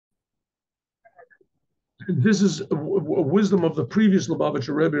This is a wisdom of the previous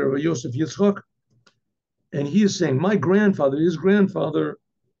Lubavitcher Rebbe, Rabbi Yosef Yitzchak, and he is saying, his grandfather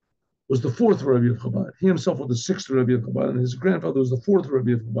was the fourth Rebbe of Chabad. He himself was the sixth Rebbe of Chabad, and his grandfather was the fourth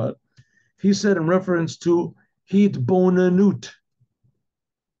Rebbe of Chabad. He said in reference to Hitbonenut.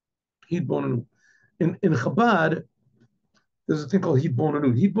 Hitbonenut. In Chabad, there's a thing called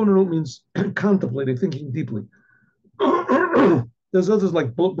Hitbonenut. Hitbonenut means contemplating, thinking deeply. There's others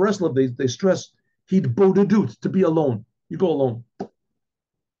like Breslov, they stress Hitbonenut, to be alone. You go alone.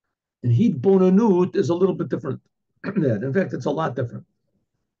 And Hitbonenut is a little bit different than that. In fact, it's a lot different.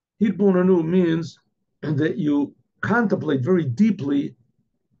 Hitbonenut means that you contemplate very deeply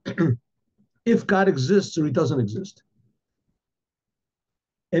if God exists or he doesn't exist.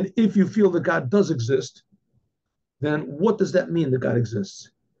 And if you feel that God does exist, then what does that mean that God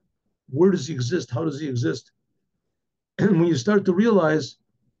exists? Where does he exist? How does he exist? And when you start to realize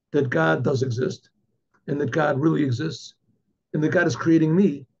that God does exist and that God really exists and that God is creating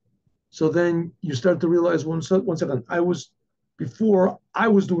me, so then you start to realize, one second, before I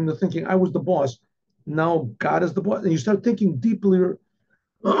was doing the thinking, I was the boss. Now God is the boss. And you start thinking deeper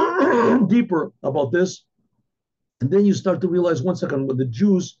about this. And then you start to realize, one second, with the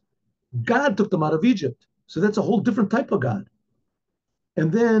Jews, God took them out of Egypt. So that's a whole different type of God.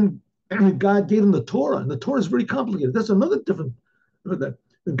 And then God gave them the Torah, and the Torah is very complicated. That's another different.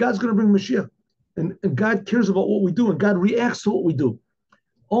 And God's going to bring Mashiach, and God cares about what we do, and God reacts to what we do.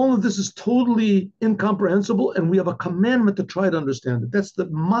 All of this is totally incomprehensible, and we have a commandment to try to understand it. That's the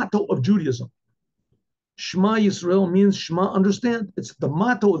motto of Judaism. Shema Yisrael means Shema, understand. It's the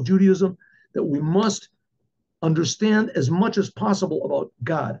motto of Judaism that we must understand as much as possible about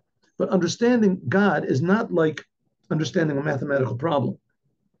God. But understanding God is not like understanding a mathematical problem.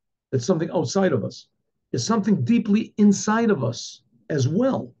 It's something outside of us. It's something deeply inside of us as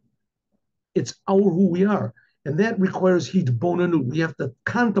well. It's who we are. And that requires hitbonenut. We have to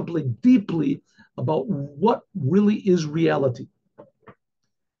contemplate deeply about what really is reality.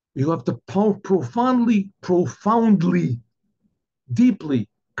 You have to profoundly, deeply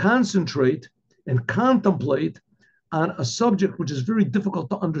concentrate and contemplate on a subject which is very difficult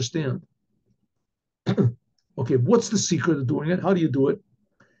to understand. Okay, what's the secret of doing it? How do you do it?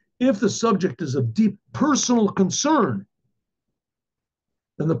 If the subject is of deep personal concern,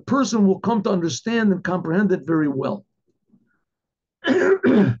 then the person will come to understand and comprehend it very well.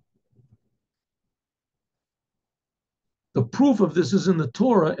 The proof of this is in the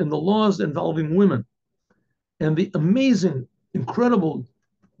Torah, in the laws involving women, and the amazing, incredible,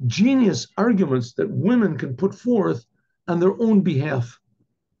 genius arguments that women can put forth on their own behalf.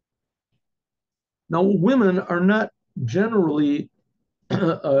 Now, women are not generally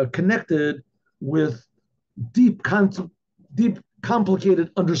connected with deep,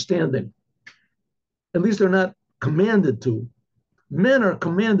 complicated understanding. At least they're not commanded to. Men are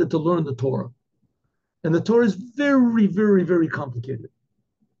commanded to learn the Torah. And the Torah is very, very, very complicated.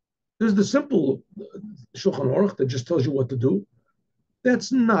 There's the simple Shulchan Aruch that just tells you what to do.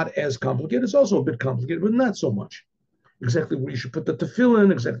 That's not as complicated. It's also a bit complicated, but not so much. Exactly where you should put the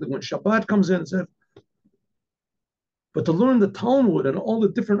tefillin, exactly when Shabbat comes in, etc. But to learn the Talmud and all the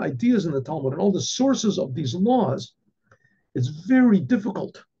different ideas in the Talmud and all the sources of these laws, it's very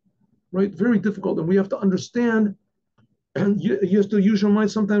difficult, right? Very difficult. And we have to understand, and you have to use your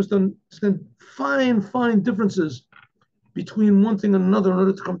mind sometimes to understand fine differences between one thing and another in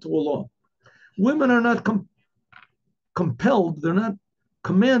order to come to a law. Women are not compelled, they're not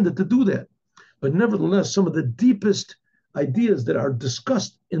commanded to do that. But nevertheless, some of the deepest ideas that are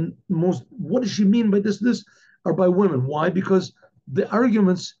discussed in most, what does she mean by this, are by women. Why? Because the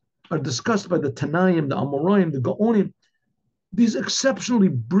arguments are discussed by the Tanaim, the Amoraim, the Gaonim, these exceptionally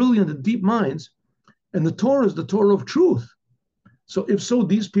brilliant and deep minds, and the Torah is the Torah of truth. So if so,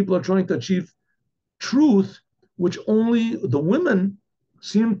 these people are trying to achieve truth, which only the women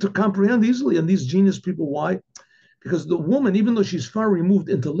seem to comprehend easily, and these genius people. Why? Because the woman, even though she's far removed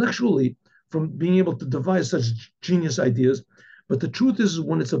intellectually from being able to devise such genius ideas, but the truth is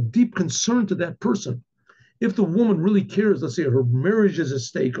when it's of deep concern to that person, if the woman really cares, let's say her marriage is at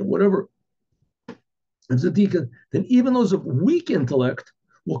stake or whatever, as a deacon, then even those of weak intellect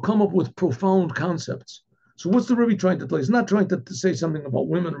will come up with profound concepts. So what's the Rebbe trying to tell? He's not trying to say something about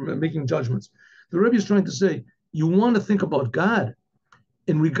women or making judgments. The Rebbe is trying to say, you want to think about God.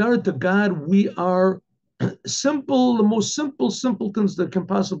 In regard to God, we are simple, the most simple simpletons that can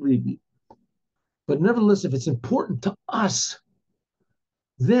possibly be. But nevertheless, if it's important to us,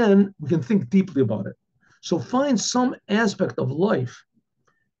 then we can think deeply about it. So find some aspect of life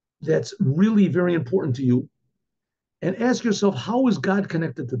that's really very important to you and ask yourself, how is God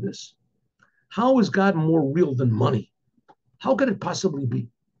connected to this? How is God more real than money? How could it possibly be?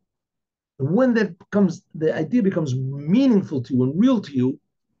 And when the idea becomes meaningful to you and real to you,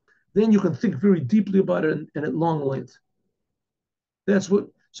 then you can think very deeply about it and at long length.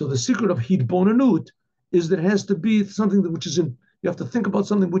 So the secret of Hitbonenut is that it has to be something which is you have to think about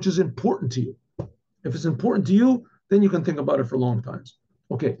something which is important to you. If it's important to you, then you can think about it for long times.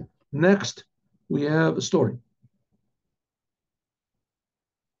 Okay, next we have a story.